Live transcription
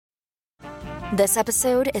This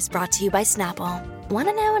episode is brought to you by Snapple. Want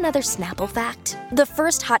to know another Snapple fact? The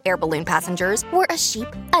first hot air balloon passengers were a sheep,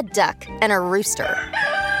 a duck, and a rooster.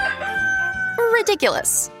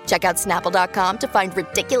 Ridiculous. Check out Snapple.com to find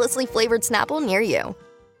ridiculously flavored Snapple near you.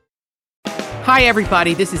 Hi,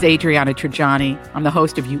 everybody. This is Adriana Trajani. I'm the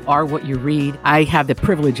host of You Are What You Read. I have the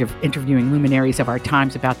privilege of interviewing luminaries of our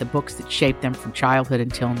times about the books that shaped them from childhood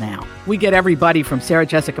until now. We get everybody from Sarah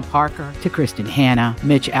Jessica Parker to Kristen Hanna,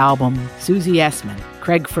 Mitch Albom, Susie Essman,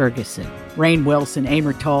 Craig Ferguson, Rainn Wilson,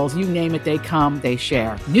 Amor Tolls, you name it, they come, they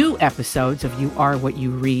share. New episodes of You Are What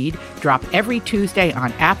You Read drop every Tuesday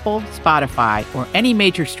on Apple, Spotify, or any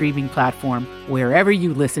major streaming platform wherever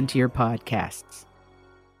you listen to your podcasts.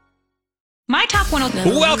 My top 100.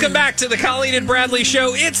 Welcome back to the Colleen and Bradley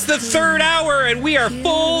Show. It's the third hour, and we are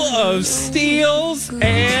full of steals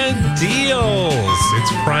and deals.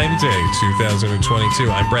 It's Prime Day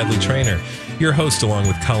 2022. I'm Bradley Traynor, your host, along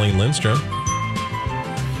with Colleen Lindstrom.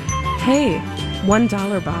 Hey,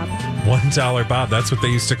 $1 Bob. $1 Bob. That's what they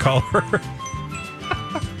used to call her.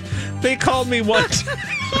 They called me what?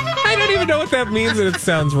 I don't even know what that means, and it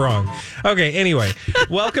sounds wrong. Okay, anyway,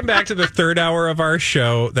 welcome back to the third hour of our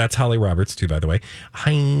show. That's Holly Roberts, too, by the way.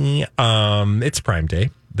 Hi. It's Prime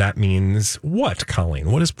Day. That means what, Colleen?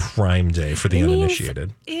 What is Prime Day for the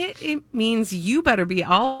uninitiated? It means you better be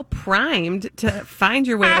all primed to find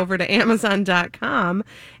your way over to Amazon.com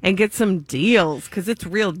and get some deals, because it's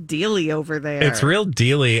real dealy over there. It's real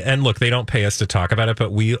dealy. And look, they don't pay us to talk about it,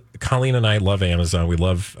 but Colleen and I love Amazon. We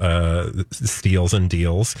love steals and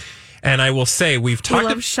deals. And I will say, we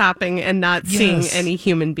love shopping and not seeing any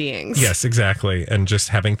human beings. Yes, exactly. And just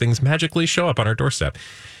having things magically show up on our doorstep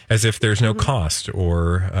as if there's no cost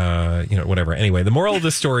or, whatever. Anyway, the moral of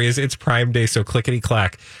the story is it's Prime Day, so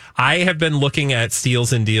clickety-clack. I have been looking at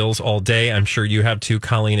steals and deals all day. I'm sure you have too,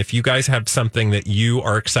 Colleen. If you guys have something that you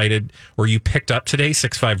are excited or you picked up today,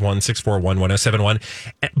 651-641-1071.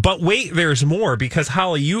 But wait, there's more, because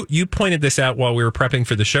Holly, you pointed this out while we were prepping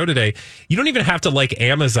for the show today. You don't even have to like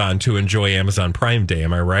Amazon to enjoy Amazon Prime Day.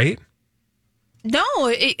 Am I right? No,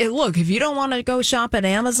 look, if you don't want to go shop at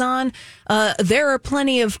Amazon, there are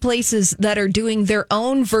plenty of places that are doing their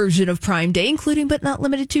own version of Prime Day, including but not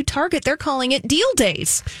limited to Target. They're calling it Deal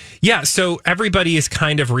Days. Yeah, so everybody is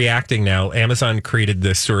kind of reacting now. Amazon created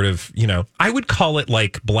this sort of, I would call it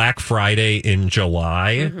like Black Friday in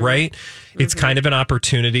July, right? It's kind of an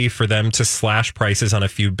opportunity for them to slash prices on a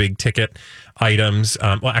few big ticket items.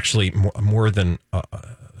 Well, actually, more than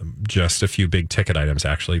just a few big ticket items.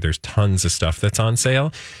 Actually, there's tons of stuff that's on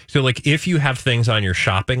sale. So like if you have things on your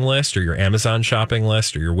shopping list or your Amazon shopping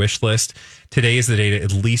list or your wish list, today is the day to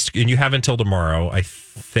at least, and you have until tomorrow. I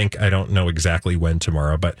don't know exactly when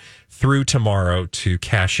tomorrow, but through tomorrow to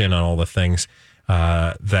cash in on all the things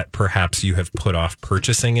that perhaps you have put off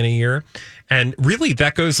purchasing in a year. And really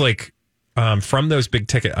that goes like from those big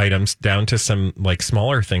ticket items down to some like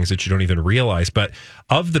smaller things that you don't even realize. But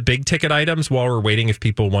of the big ticket items, while we're waiting, if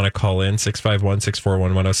people want to call in,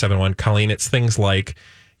 651-641-1071, Colleen, it's things like,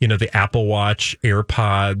 the Apple Watch,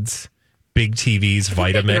 AirPods, big TVs,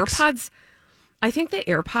 Vitamix. I think the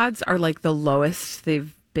AirPods are like the lowest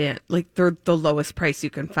they've been. Like they're the lowest price you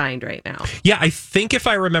can find right now. Yeah, I think if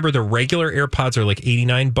I remember, the regular AirPods are like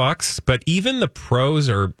 $89, but even the Pros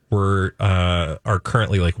are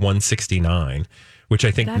currently like $169, which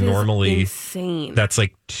I think that normally is insane. That's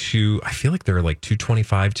like I feel like they're like $225,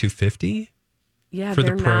 $250. Yeah, for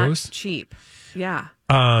they're the Pros. Not cheap. Yeah.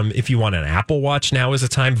 If you want an Apple Watch, now is the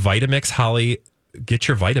time. Vitamix, Holly, get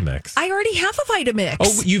your Vitamix. I already have a Vitamix.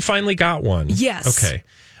 Oh, you finally got one. Yes. Okay.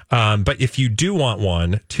 But if you do want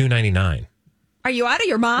one, $299. Are you out of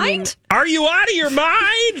your mind? Are you out of your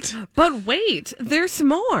mind? But wait, there's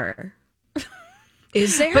more.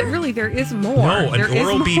 Is there? But really, there is more. No, an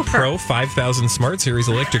Oral-B Pro 5000 Smart Series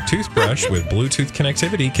electric toothbrush with Bluetooth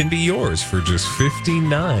connectivity can be yours for just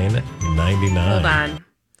 $59.99.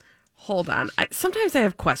 Hold on. Sometimes I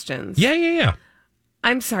have questions. Yeah.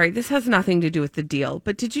 I'm sorry, this has nothing to do with the deal,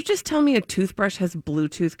 but did you just tell me a toothbrush has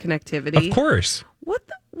Bluetooth connectivity? Of course.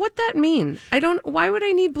 What that mean? Why would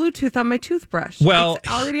I need Bluetooth on my toothbrush? Well, it's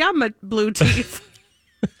already on my blue teeth.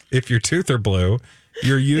 If your teeth are blue,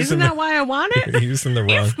 you're using Isn't that why I want it? You're using the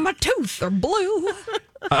wrong. If my teeth are blue.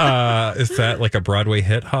 Is that like a Broadway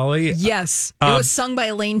hit, Holly? Yes. It was sung by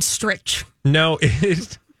Elaine Stritch. No,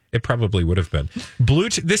 it probably would have been.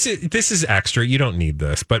 Bluetooth. This is extra. You don't need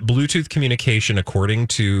this, but Bluetooth communication, according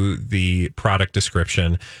to the product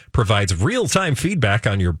description, provides real-time feedback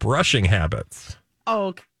on your brushing habits.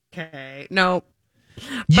 Okay. No.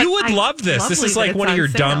 You would love this. This is like one of your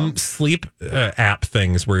dumb sleep app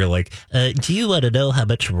things where you're like, do you want to know how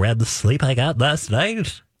much REM sleep I got last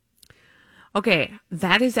night? Okay,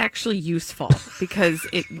 that is actually useful because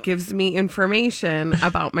it gives me information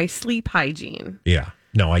about my sleep hygiene. Yeah.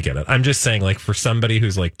 No, I get it. I'm just saying, like, for somebody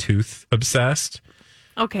who's like tooth obsessed.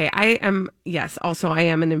 Okay, I am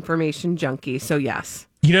an information junkie, so yes.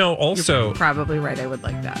 You know, also, You're probably right. I would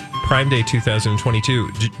like that. Prime Day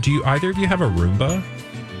 2022. Do you either of you have a Roomba?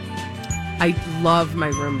 I love my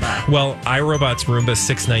Roomba. Well, iRobot's Roomba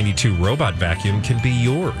 692 robot vacuum can be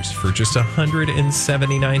yours for just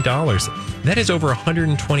 $179. That is over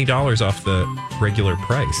 $120 off the regular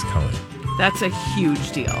price, Colin. That's a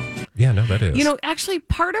huge deal. Yeah, no, that is. You know, actually,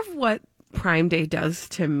 part of what Prime Day does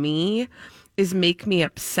to me is make me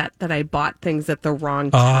upset that I bought things at the wrong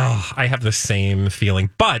time. Oh, I have the same feeling.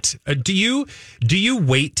 But do you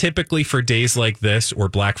wait typically for days like this or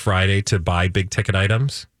Black Friday to buy big ticket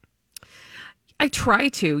items? I try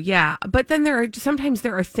to, yeah. But then sometimes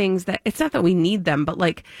there are things that it's not that we need them, but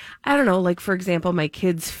like, I don't know, like for example, my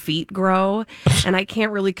kids' feet grow and I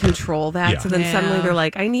can't really control that. Yeah. So then suddenly they're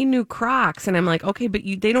like, I need new Crocs. And I'm like, okay, but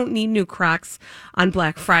they don't need new Crocs on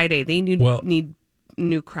Black Friday. They need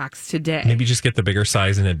new Crocs today. Maybe just get the bigger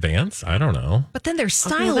size in advance. I don't know. But then their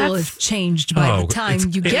style is changed by the time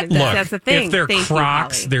you get look, there. That's the thing. If they're Thank you,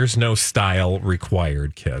 Crocs, Holly. there's no style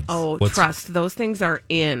required, kids. Oh, trust. Those things are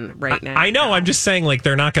in right now. I know. I'm just saying, like,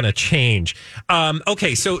 they're not going to change.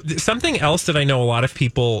 Okay, so something else that I know a lot of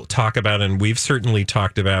people talk about, and we've certainly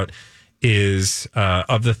talked about, is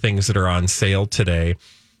of the things that are on sale today,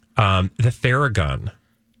 the Theragun.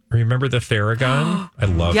 Remember the Theragun? I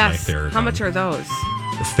love my Theragun. How much are those?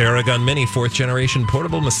 The Theragun Mini 4th generation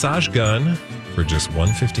portable massage gun for just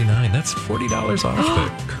 $159. That's $40 off the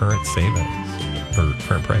current savings or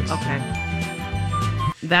current price. Okay.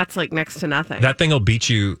 That's like next to nothing. That thing will beat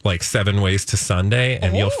you like 7 ways to Sunday,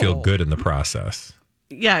 and you'll feel good in the process.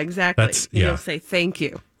 Yeah, exactly. You'll say thank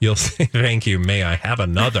you. You'll say thank you. May I have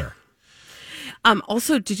another?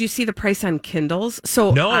 Also, did you see the price on Kindles?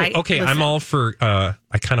 So no. I'm all for. I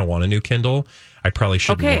kind of want a new Kindle. I probably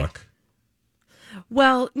should look.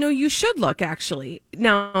 Well, no, you should look actually.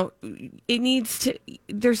 Now, it needs to.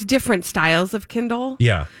 There's different styles of Kindle.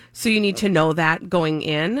 Yeah. So you need to know that going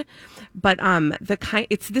in, but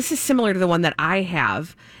this is similar to the one that I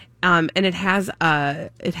have. And it has a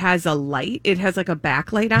light. It has like a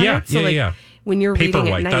backlight on it. So when you're reading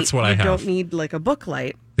at night, that's what I have. You don't need like a book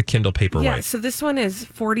light. The Kindle Paperwhite. Yeah. So this one is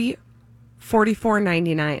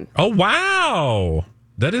 $44.99. Oh wow,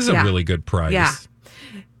 that is a really good price. Yeah.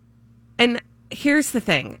 And here's the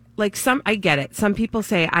thing: like I get it. Some people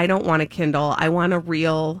say I don't want a Kindle. I want a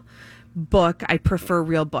real book. I prefer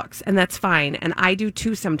real books, and that's fine. And I do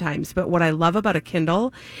too sometimes. But what I love about a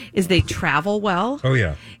Kindle is they travel well. Oh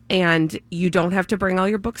yeah. And you don't have to bring all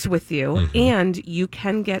your books with you, and you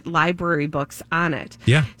can get library books on it.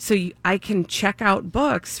 Yeah. So I can check out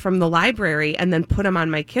books from the library and then put them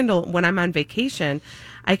on my Kindle when I'm on vacation.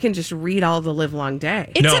 I can just read all the live long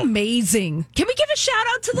day. It's amazing. Can we give a shout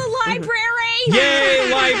out to the library?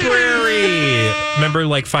 Yay, library! Remember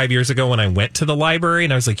like 5 years ago when I went to the library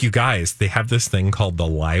and I was like, you guys, they have this thing called the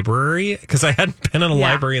library? Because I hadn't been in a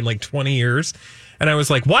library in like 20 years. And I was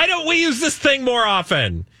like, why don't we use this thing more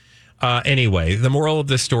often? Anyway, the moral of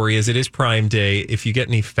this story is it is Prime Day. If you get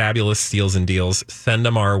any fabulous steals and deals, send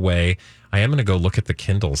them our way. I am going to go look at the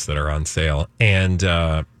Kindles that are on sale.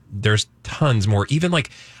 And there's tons more. Even like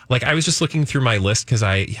I was just looking through my list because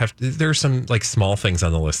there's some like small things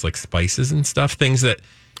on the list, like spices and stuff, things that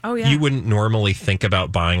you wouldn't normally think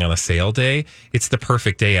about buying on a sale day. It's the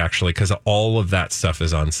perfect day, actually, because all of that stuff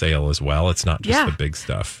is on sale as well. It's not just the big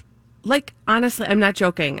stuff. Like, honestly, I'm not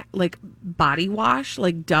joking. Like, body wash,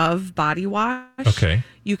 like Dove body wash. Okay.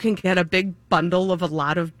 You can get a big bundle of a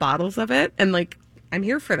lot of bottles of it. And, like, I'm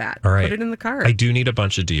here for that. All right. Put it in the cart. I do need a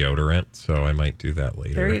bunch of deodorant, so I might do that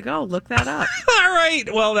later. There you go. Look that up. All right.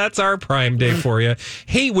 Well, that's our Prime Day for you.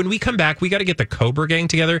 Hey, when we come back, we got to get the Cobra Gang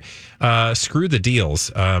together. Screw the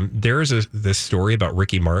deals. There is this story about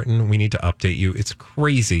Ricky Martin. We need to update you. It's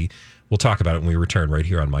crazy. We'll talk about it when we return right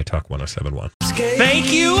here on My Talk 107.1.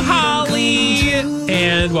 Thank you, Holly.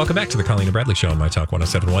 And welcome back to the Colleen and Bradley Show on My Talk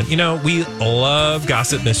 107.1. You know, we love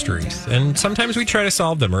gossip mysteries, and sometimes we try to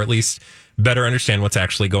solve them, or at least better understand what's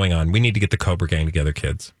actually going on. We need to get the Cobra Gang together,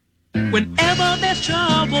 kids. Whenever there's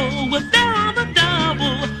trouble, we're there on the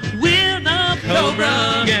double. We're the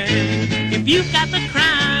Cobra Gang. If you've got the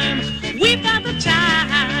crime, we've got the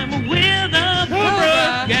time. We're the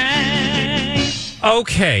Cobra Gang.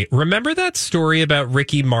 Okay, remember that story about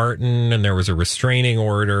Ricky Martin, and there was a restraining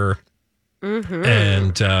order,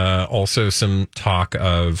 and also some talk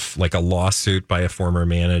of like a lawsuit by a former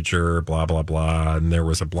manager, blah, blah, blah, and there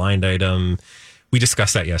was a blind item. We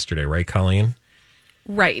discussed that yesterday, right, Colleen?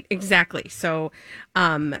 Right, exactly. So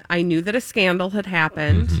I knew that a scandal had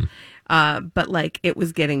happened, but like it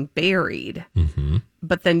was getting buried.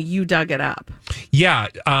 But then you dug it up. Yeah.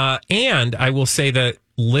 And I will say that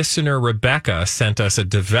listener Rebecca sent us a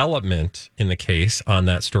development in the case on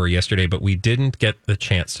that story yesterday, but we didn't get the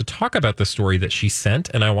chance to talk about the story that she sent.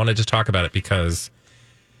 And I wanted to talk about it because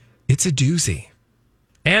it's a doozy.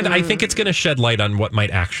 And I think it's going to shed light on what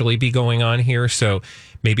might actually be going on here. So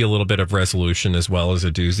maybe a little bit of resolution as well as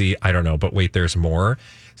a doozy. I don't know. But wait, there's more.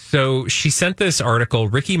 So she sent this article,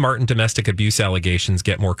 Ricky Martin domestic abuse allegations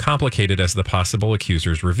get more complicated as the possible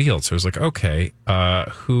accusers revealed. So I was like, okay,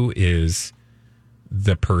 who is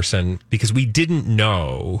the person? Because we didn't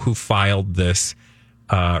know who filed this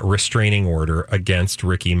restraining order against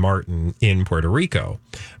Ricky Martin in Puerto Rico.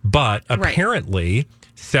 But apparently,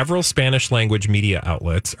 several Spanish language media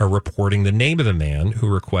outlets are reporting the name of the man who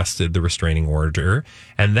requested the restraining order.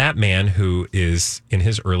 And that man, who is in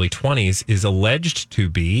his early 20s, is alleged to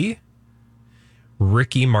be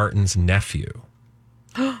Ricky Martin's nephew.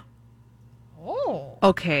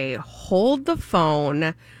 Okay, hold the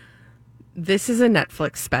phone. This is a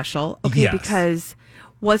Netflix special. Okay, Yes. because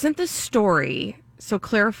wasn't the story, so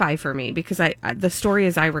clarify for me, because the story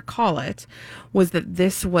as I recall it was that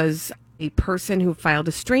this was a person who filed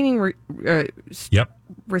a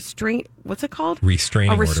what's it called?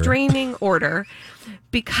 Restraining a order. restraining order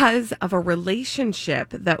because of a relationship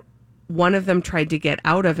that one of them tried to get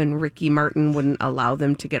out of, and Ricky Martin wouldn't allow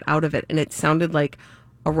them to get out of it. And it sounded like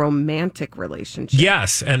a romantic relationship.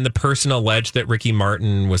 Yes, and the person alleged that Ricky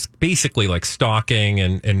Martin was basically like stalking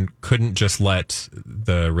and couldn't just let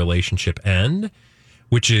the relationship end,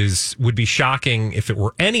 which would be shocking if it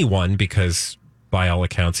were anyone, because by all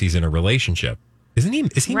accounts he's in a relationship. Isn't he?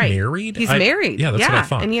 Is he married? He's married. Yeah, that's what I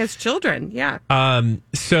thought. And he has children. Yeah.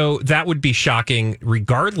 So that would be shocking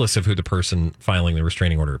regardless of who the person filing the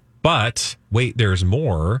restraining order. But wait, there's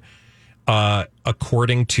more.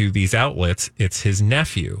 According to these outlets, it's his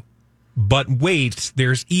nephew. But wait,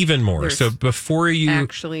 there's even more. There's so before you're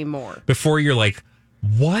like,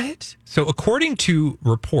 what? So according to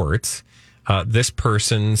reports, this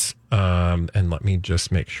person's, and let me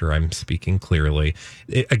just make sure I'm speaking clearly.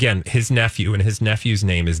 Again, his nephew, and his nephew's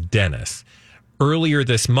name is Dennis. Earlier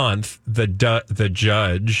this month, the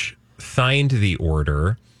judge signed the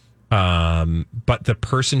order. But the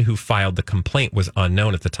person who filed the complaint was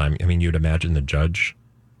unknown at the time. I mean, you'd imagine the judge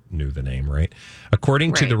knew the name, right?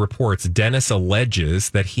 According to the reports, Dennis alleges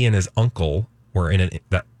that he and his uncle were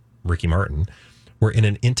Ricky Martin were in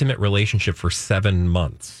an intimate relationship for 7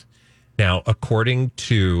 months. Now, according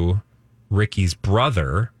to Ricky's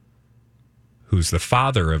brother, who's the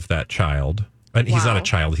father of that child, and he's not a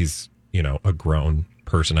child, he's, a grown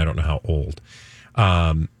person. I don't know how old.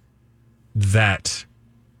 That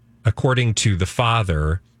according to the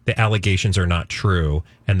father, the allegations are not true,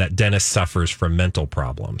 and that Dennis suffers from mental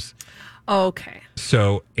problems. Okay.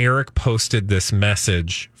 So Eric posted this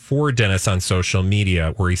message for Dennis on social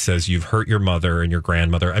media where he says, "You've hurt your mother and your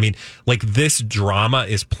grandmother." I mean, like, this drama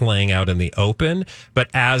is playing out in the open, but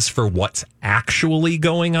as for what's actually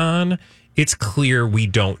going on, it's clear we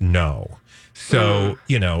don't know. So,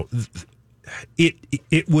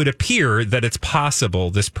 it would appear that it's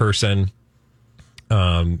possible this person,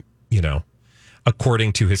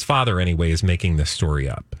 according to his father anyway, is making this story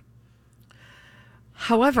up.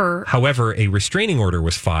 However, a restraining order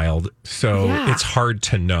was filed, so it's hard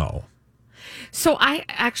to know. So I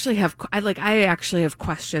actually have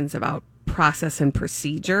questions about process and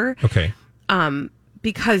procedure. Okay.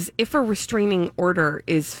 Because if a restraining order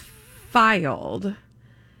is filed,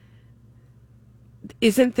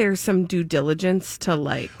 isn't there some due diligence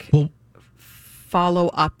to follow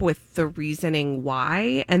up with the reasoning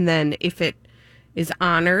why? And then if it is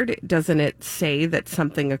honored, doesn't it say that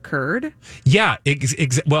something occurred? Yeah,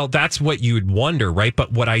 well, that's what you would wonder, right?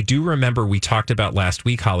 But what I do remember we talked about last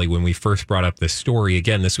week, Holly, when we first brought up this story,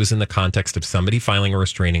 again, this was in the context of somebody filing a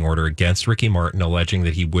restraining order against Ricky Martin, alleging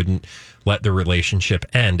that he wouldn't let the relationship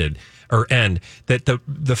end, that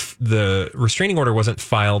the restraining order wasn't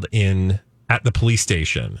filed at the police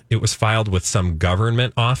station. It was filed with some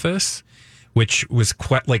government office, which was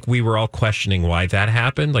we were all questioning why that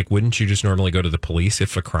happened. Like, wouldn't you just normally go to the police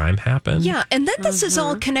if a crime happened? Yeah, and then this is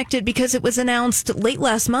all connected because it was announced late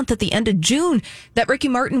last month at the end of June that Ricky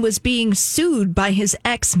Martin was being sued by his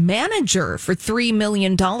ex-manager for $3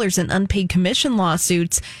 million in unpaid commission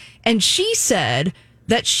lawsuits. And she said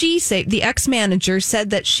that the ex-manager said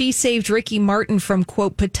that she saved Ricky Martin from,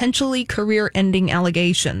 quote, potentially career-ending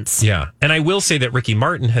allegations. Yeah. And I will say that Ricky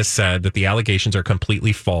Martin has said that the allegations are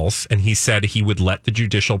completely false. And he said he would let the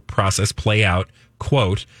judicial process play out,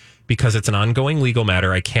 quote, Because it's an ongoing legal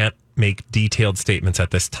matter, I can't make detailed statements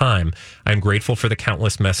at this time. I'm grateful for the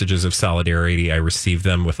countless messages of solidarity. I received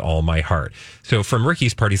them with all my heart. So from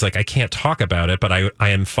Ricky's part, he's like, I can't talk about it, but I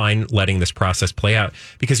am fine letting this process play out.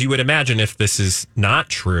 Because you would imagine if this is not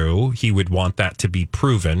true, he would want that to be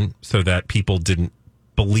proven so that people didn't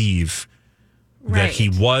believe that he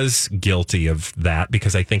was guilty of that.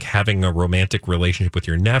 Because I think having a romantic relationship with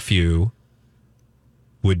your nephew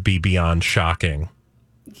would be beyond shocking.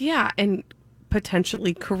 Yeah, and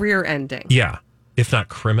potentially career ending. Yeah, if not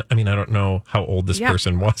criminal. I mean, I don't know how old this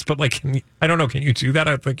person was, but like, I don't know. Can you do that?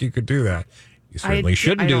 I think you could do that. You certainly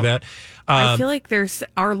shouldn't do that. I feel like there's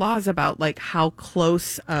our laws about like how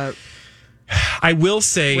close I will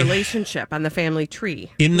say relationship on the family tree.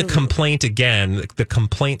 In the complaint, again, the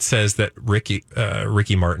complaint says that Ricky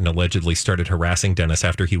Martin allegedly started harassing Dennis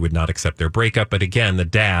after he would not accept their breakup. But again, the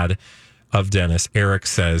dad of Dennis, Eric,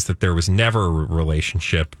 says that there was never a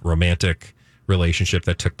romantic relationship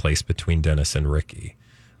that took place between Dennis and Ricky.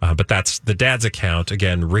 But that's the dad's account.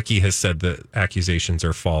 Again, Ricky has said the accusations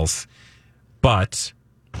are false, but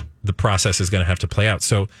the process is going to have to play out.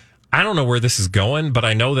 So I don't know where this is going, but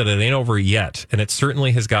I know that it ain't over yet. And it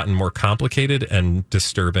certainly has gotten more complicated and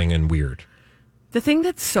disturbing and weird. The thing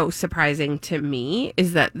that's so surprising to me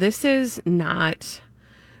is that this is not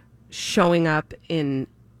showing up in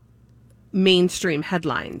mainstream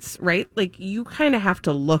headlines, right? Like you kind of have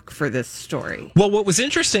to look for this story. Well, what was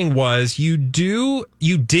interesting was you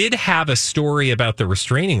did have a story about the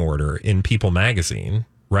restraining order in People Magazine,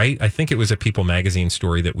 right? I think it was a People Magazine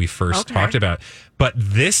story that we first talked about. But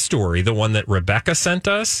this story, the one that Rebecca sent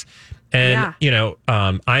us, and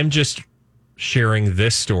I'm just sharing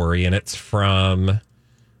this story, and it's from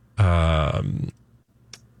and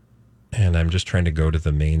I'm just trying to go to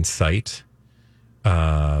the main site.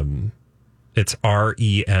 It's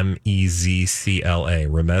Remezcla,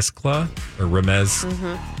 Remezcla, or Remez.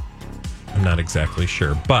 I'm not exactly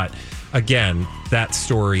sure. But again, that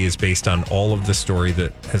story is based on all of the story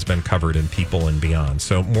that has been covered in People and Beyond.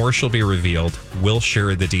 So more shall be revealed. We'll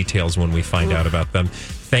share the details when we find out about them.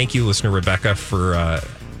 Thank you, listener Rebecca, for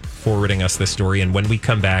forwarding us this story. And when we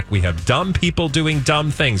come back, we have dumb people doing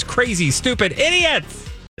dumb things. Crazy, stupid idiots!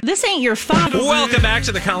 This ain't your father. Welcome back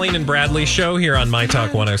to the Colleen and Bradley Show here on My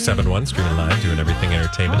Talk 1071, streaming live, doing everything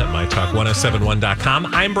entertainment at MyTalk1071.com.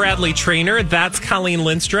 I'm Bradley Trainer. That's Colleen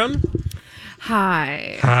Lindstrom.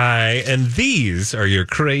 Hi. Hi. And these are your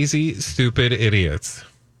crazy, stupid idiots.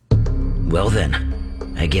 Well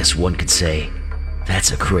then, I guess one could say,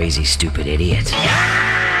 that's a crazy, stupid idiot.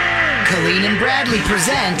 Colleen and Bradley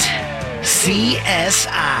present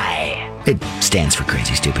CSI. It stands for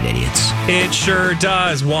Crazy Stupid Idiots. It sure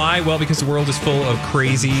does. Why? Well, because the world is full of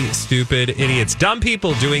crazy, stupid idiots. Dumb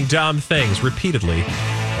people doing dumb things repeatedly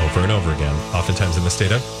over and over again, oftentimes in the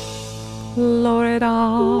state of Florida.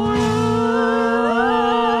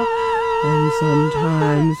 And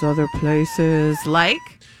sometimes other places like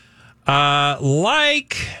dun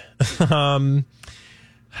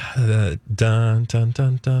dun dun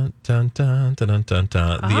dun dun dun dun dun dun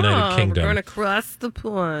dun. The United Kingdom. We're going to cross the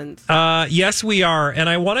pond. Yes, we are. And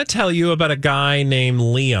I want to tell you about a guy named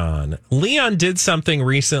Leon. Leon did something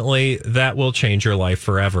recently that will change your life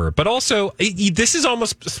forever. But also, this is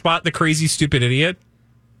almost spot the crazy, stupid idiot.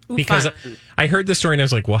 Because I heard this story and I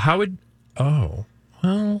was like, well, how would... Oh,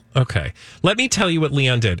 well, okay. Let me tell you what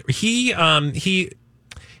Leon did. He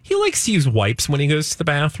likes to use wipes when he goes to the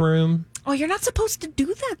bathroom. Oh, you're not supposed to do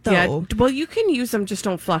that, though. Yeah, well, you can use them, just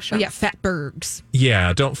don't flush them. Oh, yeah, fatbergs.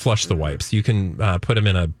 Yeah, don't flush the wipes. You can put them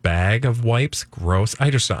in a bag of wipes. Gross.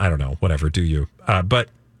 I don't know. Whatever, do you? But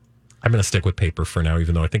I'm going to stick with paper for now,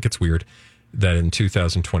 even though I think it's weird that in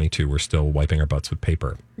 2022 we're still wiping our butts with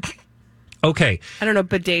paper. Okay. I don't know.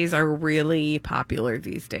 Bidets are really popular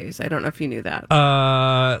these days. I don't know if you knew that.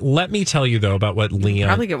 Let me tell you, though, about what Leon...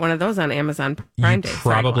 Probably get one of those on Amazon Prime Day. You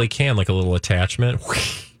probably can, like a little attachment.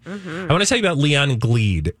 I want to tell you about Leon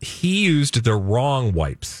Gleed. He used the wrong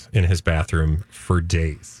wipes in his bathroom for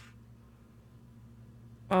days.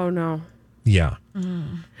 Oh, no. Yeah.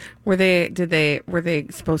 Were they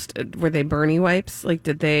Bernie wipes? Like, were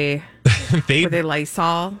they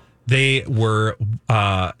Lysol? They were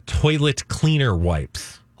toilet cleaner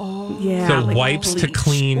wipes. Oh, yeah. So like wipes bleach to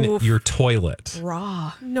clean your toilet.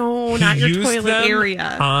 Raw. No, not your toilet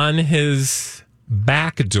area. On his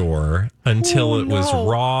back door until it was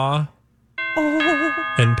raw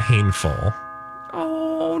and painful.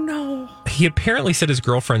 Oh, no. He apparently said his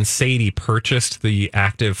girlfriend Sadie purchased the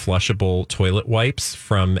active flushable toilet wipes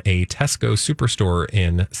from a Tesco superstore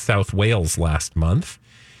in South Wales last month.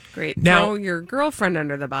 Great. Now, throw your girlfriend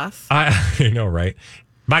under the bus. I know, right?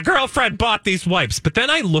 My girlfriend bought these wipes. But then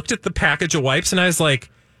I looked at the package of wipes and I was like,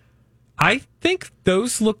 I think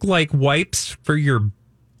those look like wipes for your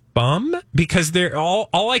bum, because they're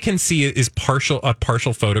all I can see is a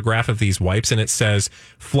partial photograph of these wipes, and it says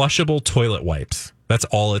flushable toilet wipes. That's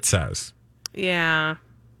all it says. Yeah.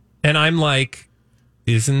 And I'm like,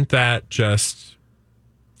 isn't that just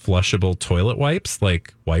flushable toilet wipes?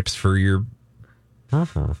 Like wipes for your...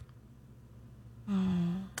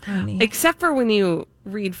 Except for when you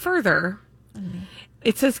read further,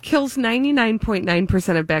 it says kills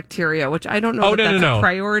 99.9% of bacteria, which I don't know that's a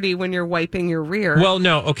priority when you're wiping your rear. Well,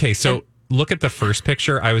 no. Okay, so look at the first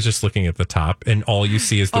picture. I was just looking at the top, and all you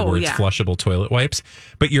see is the words flushable toilet wipes.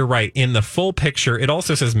 But you're right. In the full picture, it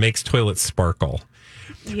also says makes toilets sparkle.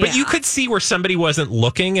 Yeah. But you could see where somebody wasn't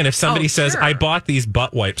looking, and if somebody says, I bought these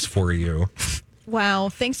butt wipes for you. Wow,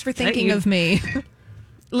 thanks for thinking of me.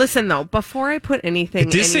 Listen, though, before I put anything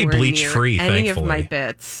it did say bleach free, any of my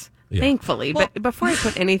bits... Yeah. Thankfully, but before I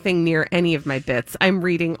put anything near any of my bits, I'm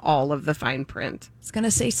reading all of the fine print. I was going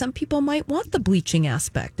to say, some people might want the bleaching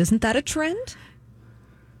aspect. Isn't that a trend?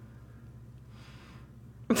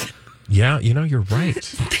 Yeah, you're right.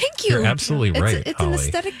 Thank you. You're absolutely right. It's an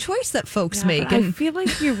aesthetic choice that folks make. I feel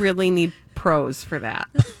like you really need pros for that.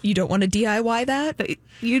 You don't want to DIY that?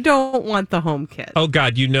 You don't want the home kit. Oh,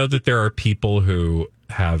 God, you know that there are people who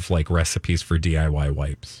have like recipes for DIY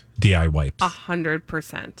wipes.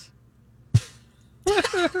 100%.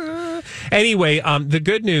 Anyway, the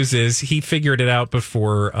good news is he figured it out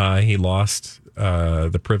before he lost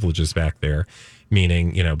the privileges back there,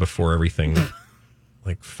 meaning, before everything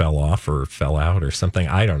like fell off or fell out or something.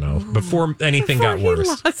 I don't know. Before anything got worse.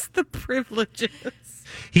 He lost the privileges.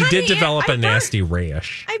 He did develop a nasty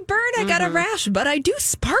rash. I burn, I got a rash, but I do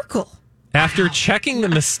sparkle. After checking the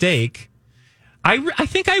mistake, I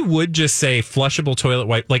think I would just say flushable toilet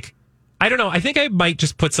wipe. Like, I don't know. I think I might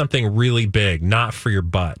just put something really big, not for your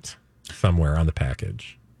butt, somewhere on the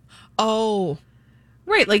package. Oh.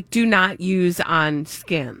 Right. Like, do not use on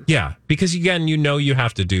skin. Yeah. Because, again, you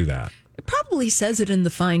have to do that. It probably says it in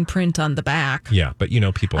the fine print on the back. Yeah. But,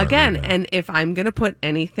 people aren't again, reading that. And if I'm going to put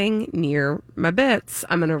anything near my bits,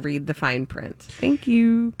 I'm going to read the fine print. Thank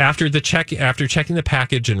you. After checking the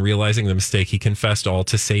package and realizing the mistake, he confessed all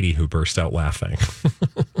to Sadie, who burst out laughing.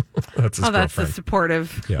 That's his girlfriend. That's a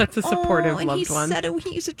supportive. Yeah. That's a supportive and loved one. He said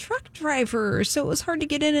he's a truck driver, so it was hard to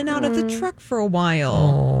get in and out of the truck for a while.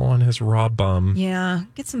 Oh, on his raw bum. Yeah,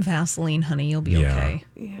 get some Vaseline, honey. You'll be okay.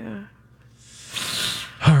 Yeah.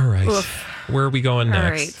 All right. Oof. Where are we going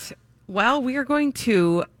next? All right. Well, we are going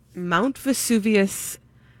to Mount Vesuvius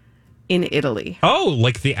in Italy. Oh,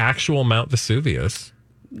 like the actual Mount Vesuvius.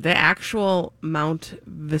 The actual Mount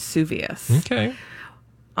Vesuvius. Okay.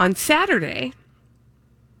 On Saturday,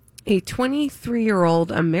 a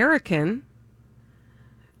 23-year-old American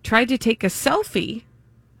tried to take a selfie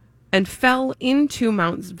and fell into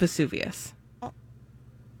Mount Vesuvius.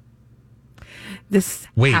 This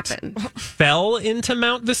happened. Fell into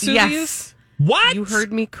Mount Vesuvius? Yes. What? You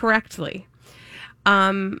heard me correctly.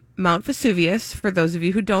 Mount Vesuvius, for those of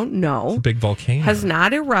you who don't know, it's a big volcano. Has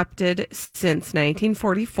not erupted since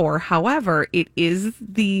 1944. However, it is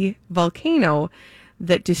the volcano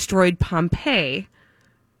that destroyed Pompeii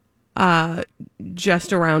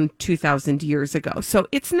just around 2,000 years ago. So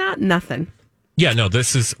it's not nothing. Yeah, no,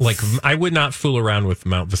 this is like, I would not fool around with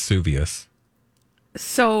Mount Vesuvius.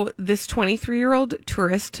 So this 23-year-old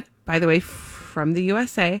tourist, by the way, from the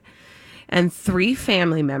USA, and 3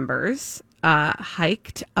 family members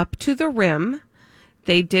hiked up to the rim.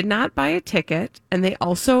 They did not buy a ticket, and they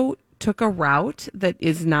also took a route that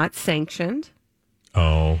is not sanctioned.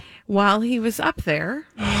 Oh. While he was up there,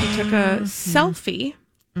 he took a selfie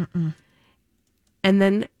and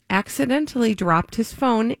then accidentally dropped his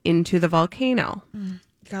phone into the volcano.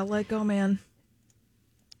 Gotta let go, man.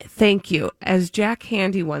 Thank you. As Jack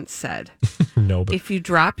Handy once said, if you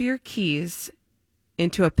drop your keys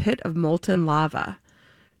into a pit of molten lava,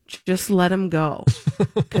 just let them go.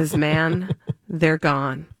 Because, man, they're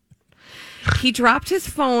gone. He dropped his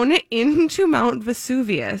phone into Mount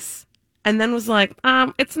Vesuvius and then was like,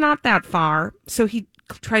 it's not that far. So he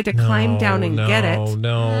tried to climb down and get it. He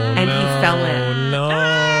fell in.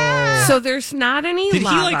 No. So there's not any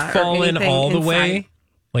lava. Did he fall in all the way?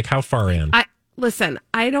 Like how far in? Listen,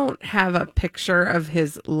 I don't have a picture of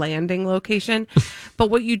his landing location, but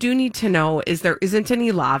what you do need to know is there isn't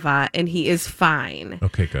any lava and he is fine.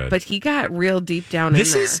 Okay, good. But he got real deep down in there.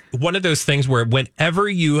 This is one of those things where whenever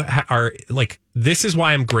you are like, this is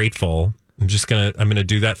why I'm grateful. I'm going to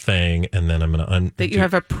do that thing and then I'm going to that you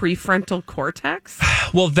have a prefrontal cortex?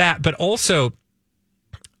 Well, that, but also,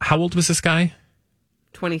 how old was this guy?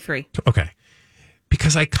 23. Okay.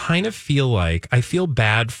 because I kind of feel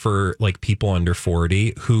bad for like people under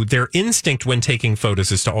 40 who their instinct when taking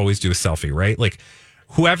photos is to always do a selfie, right? Like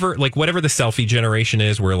whoever, like whatever the selfie generation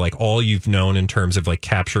is, where like all you've known in terms of like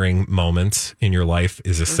capturing moments in your life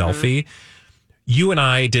is a selfie. You and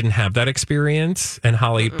I didn't have that experience. And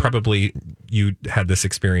Holly, probably you had this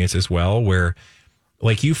experience as well, where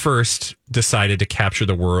like you first decided to capture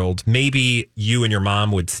the world. Maybe you and your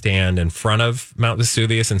mom would stand in front of Mount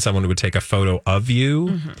Vesuvius and someone would take a photo of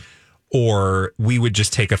you, or we would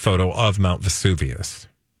just take a photo of Mount Vesuvius,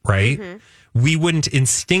 right? We wouldn't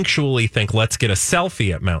instinctually think, let's get a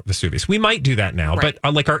selfie at Mount Vesuvius. We might do that now, but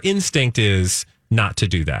like our instinct is not to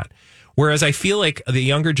do that. Whereas I feel like the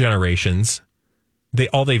younger generations,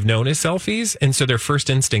 all they've known is selfies. And so their first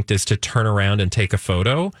instinct is to turn around and take a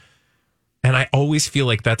photo. And I always feel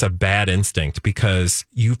like that's a bad instinct because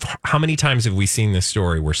how many times have we seen this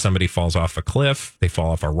story where somebody falls off a cliff, they fall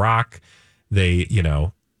off a rock, they,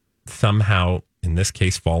 somehow, in this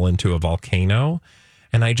case, fall into a volcano.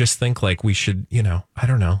 And I just think like we should, I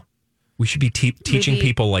don't know, we should be teaching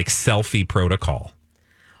people like selfie protocol.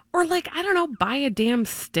 Or like, I don't know, buy a damn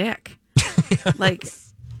stick. Like,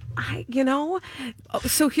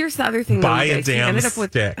 so here's the other thing. Buy a damn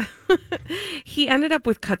stick. He ended up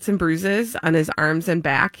with cuts and bruises on his arms and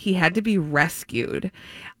back. He had to be rescued.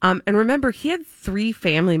 And remember, he had 3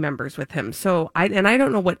 family members with him. So I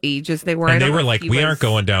don't know what ages they were. And they were like, we aren't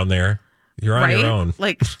going down there. You're on your own.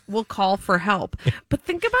 Like, we'll call for help. But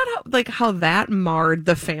think about how that marred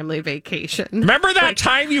the family vacation. Remember that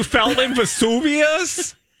time you fell in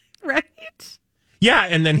Vesuvius? Right? Yeah,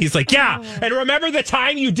 and then he's like, yeah, and remember the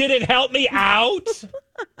time you didn't help me out?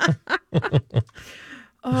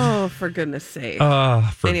 Oh, for goodness sake.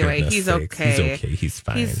 Anyway, he's sakes. okay. He's okay. He's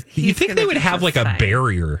fine. You'd think they would have like a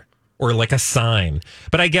barrier or like a sign.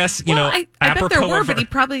 But I guess, I bet there were, of, but he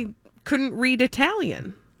probably couldn't read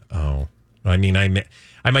Italian. Oh, I mean,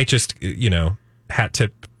 I might just, hat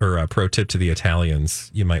tip or a pro tip to the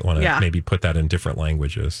Italians. You might want to maybe put that in different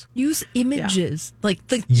languages. Use images like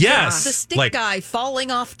the stick guy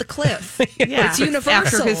falling off the cliff. It's universal.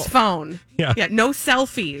 After his phone. Yeah, no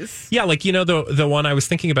selfies. Yeah, like the one I was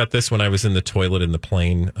thinking about this when I was in the toilet in the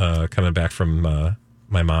plane coming back from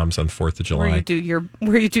my mom's on 4th of July.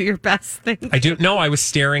 Where you do your best thing. I do. No, I was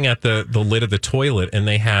staring at the lid of the toilet, and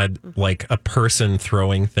they had like a person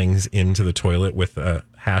throwing things into the toilet with a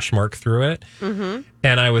hash mark through it.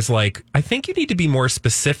 And I was like, I think you need to be more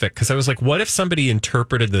specific, because I was like, what if somebody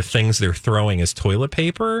interpreted the things they're throwing as toilet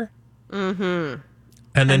paper? And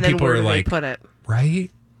then people where are do like, they put it?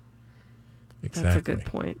 Right? Exactly. That's a good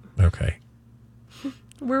point. Okay.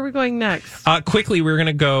 Where are we going next? Quickly, we're going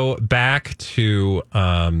to go back to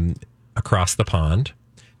across the pond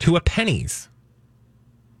to a Penny's.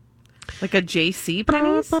 Like a JC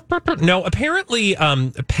Penny's? No, apparently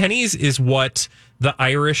Penny's is what the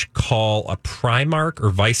Irish call a Primark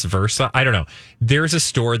or vice versa. I don't know. There's a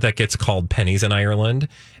store that gets called Penny's in Ireland,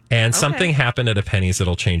 and something happened at a Penny's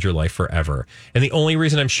that'll change your life forever. And the only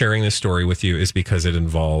reason I'm sharing this story with you is because it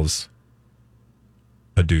involves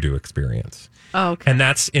a doo-doo experience. Oh, okay. And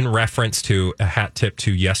that's in reference to a hat tip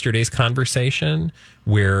to yesterday's conversation,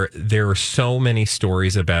 where there are so many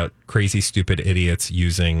stories about crazy, stupid idiots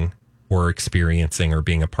using or experiencing or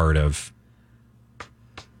being a part of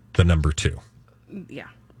the number 2. Yeah.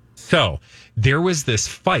 So there was this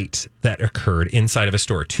fight that occurred inside of a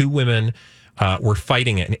store. 2 women were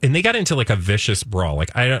fighting it, and they got into like a vicious brawl.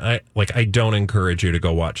 Like I don't encourage you to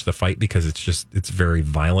go watch the fight, because it's very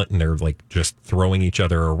violent, and they're like just throwing each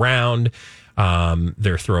other around.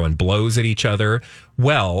 They're throwing blows at each other.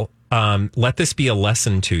 Well, let this be a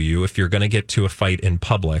lesson to you. If you're going to get to a fight in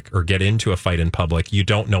public or get into a fight in public, you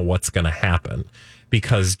don't know what's going to happen,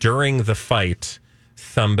 because during the fight,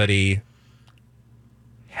 somebody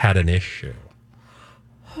had an issue.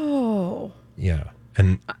 Oh. Yeah.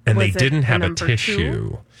 And they didn't have a tissue.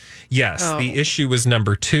 2? Yes. The issue was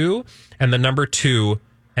number 2, and the number 2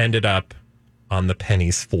 ended up on the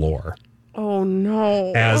Penny's floor. Oh,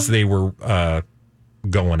 no. As they were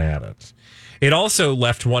going at it. It also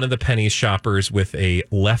left one of the Penny's shoppers with a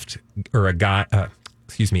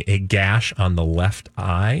gash on the left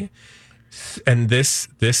eye. And this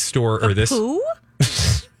store or this poo?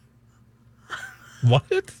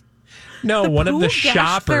 What? No, one of the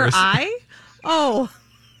shoppers. Their eye? Oh.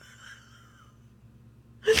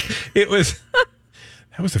 It was.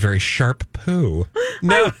 That was a very sharp poo.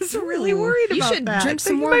 No, I was really worried about that. You should drink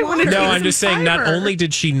some more water. No, I'm just saying, not only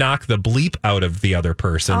did she knock the bleep out of the other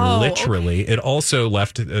person, literally, it also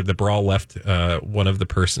left, the brawl left one of the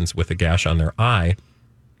persons with a gash on their eye.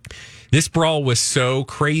 This brawl was so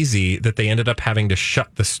crazy that they ended up having to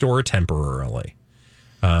shut the store temporarily.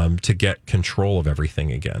 to get control of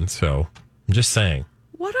everything again. So I'm just saying.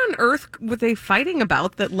 What on earth were they fighting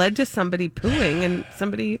about that led to somebody pooing and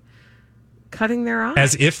somebody cutting their eye?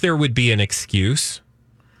 As if there would be an excuse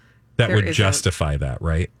that There would isn't. justify that,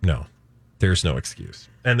 right? No, there's no excuse.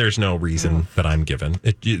 And there's no reason that I'm given.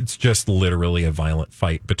 It's just literally a violent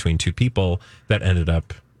fight between two people that ended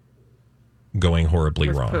up going horribly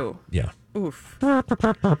With wrong. poo. Yeah. Oof.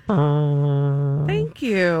 Thank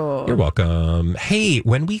you. You're welcome. Hey,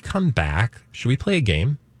 when we come back, should we play a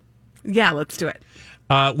game? Yeah, let's do it.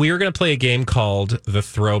 We are going to play a game called The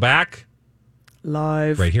Throwback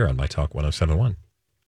Live. right here on My Talk 107.1.